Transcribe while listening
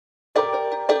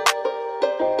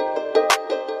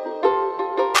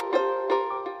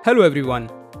Hello everyone.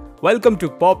 Welcome to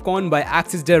Popcorn by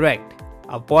Axis Direct,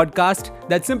 a podcast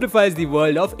that simplifies the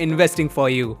world of investing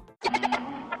for you.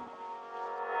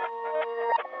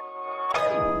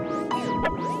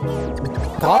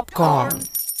 Popcorn.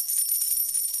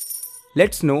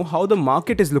 Let's know how the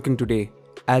market is looking today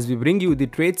as we bring you the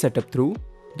trade setup through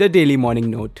the Daily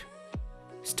Morning Note.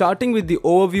 Starting with the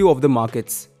overview of the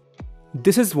markets.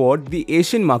 This is what the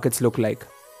Asian markets look like.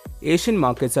 Asian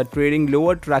markets are trading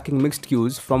lower, tracking mixed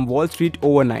cues from Wall Street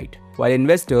overnight, while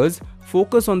investors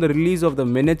focus on the release of the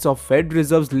minutes of Fed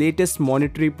Reserve's latest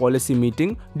monetary policy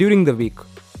meeting during the week.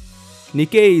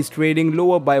 Nikkei is trading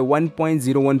lower by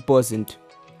 1.01%,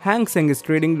 Hang Seng is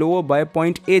trading lower by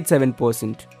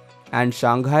 0.87%, and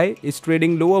Shanghai is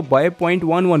trading lower by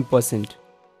 0.11%.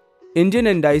 Indian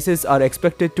indices are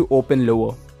expected to open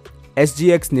lower.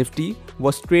 SGX Nifty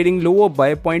was trading lower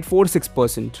by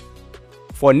 0.46%.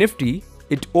 For Nifty,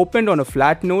 it opened on a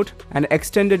flat note and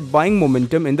extended buying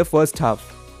momentum in the first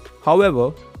half.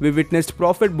 However, we witnessed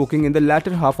profit booking in the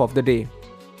latter half of the day.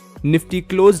 Nifty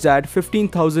closed at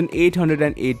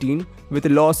 15,818 with a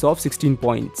loss of 16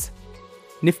 points.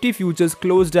 Nifty futures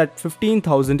closed at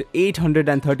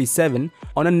 15,837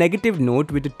 on a negative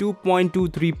note with a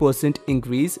 2.23%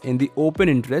 increase in the open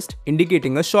interest,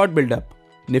 indicating a short build-up.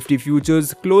 Nifty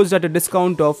futures closed at a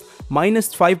discount of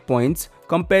minus 5 points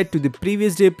compared to the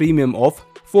previous day premium of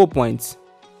 4 points.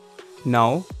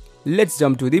 Now, let's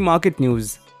jump to the market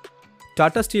news.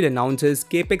 Tata Steel announces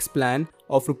capex plan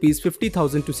of Rs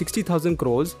 50,000 to 60,000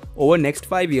 crores over next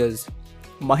 5 years.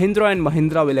 Mahindra &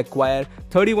 Mahindra will acquire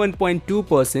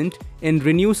 31.2% in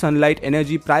Renew Sunlight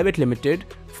Energy Private Limited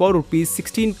for Rs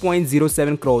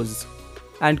 16.07 crores.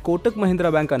 And Kotak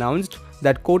Mahindra Bank announced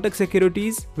that Kotak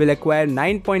Securities will acquire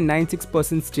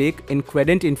 9.96% stake in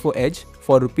Credent Info Edge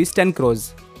for Rs 10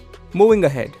 crores. Moving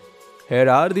ahead, here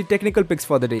are the technical picks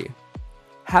for the day.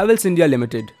 Havells India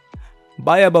Limited,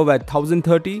 buy above at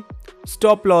 1030,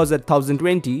 stop loss at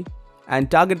 1020, and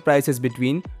target prices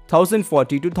between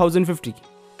 1040 to 1050.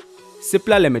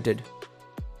 Cipla Limited,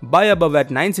 buy above at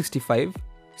 965,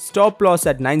 stop loss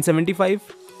at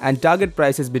 975, and target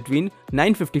prices between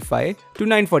 955 to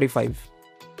 945.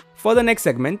 For the next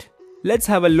segment, let's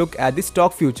have a look at the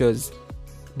stock futures.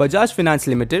 Bajaj Finance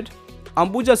Limited,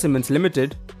 Ambuja Cements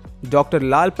Limited, Dr.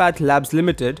 Lal Path Labs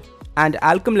Limited, and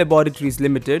Alchem Laboratories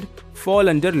Limited fall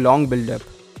under long build-up,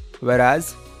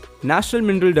 whereas National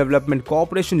Mineral Development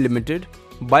Corporation Limited,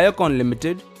 Biocon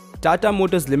Limited, Tata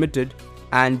Motors Limited,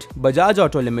 and Bajaj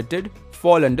Auto Limited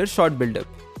fall under short build-up.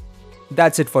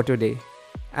 That's it for today,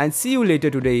 and see you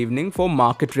later today evening for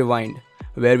Market Rewind,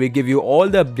 where we give you all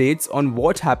the updates on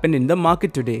what happened in the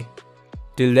market today.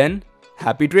 Till then,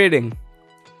 happy trading!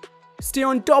 Stay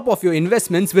on top of your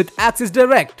investments with Axis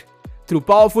Direct. Through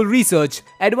powerful research,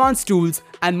 advanced tools,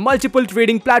 and multiple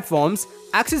trading platforms,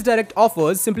 Axis Direct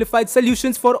offers simplified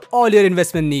solutions for all your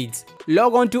investment needs.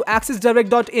 Log on to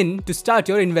axisdirect.in to start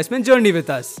your investment journey with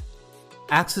us.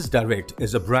 Axis Direct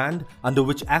is a brand under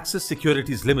which Axis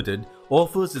Securities Limited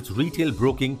offers its retail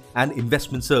broking and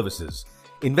investment services.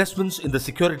 Investments in the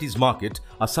securities market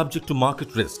are subject to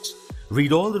market risks.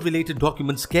 Read all the related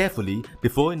documents carefully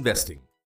before investing.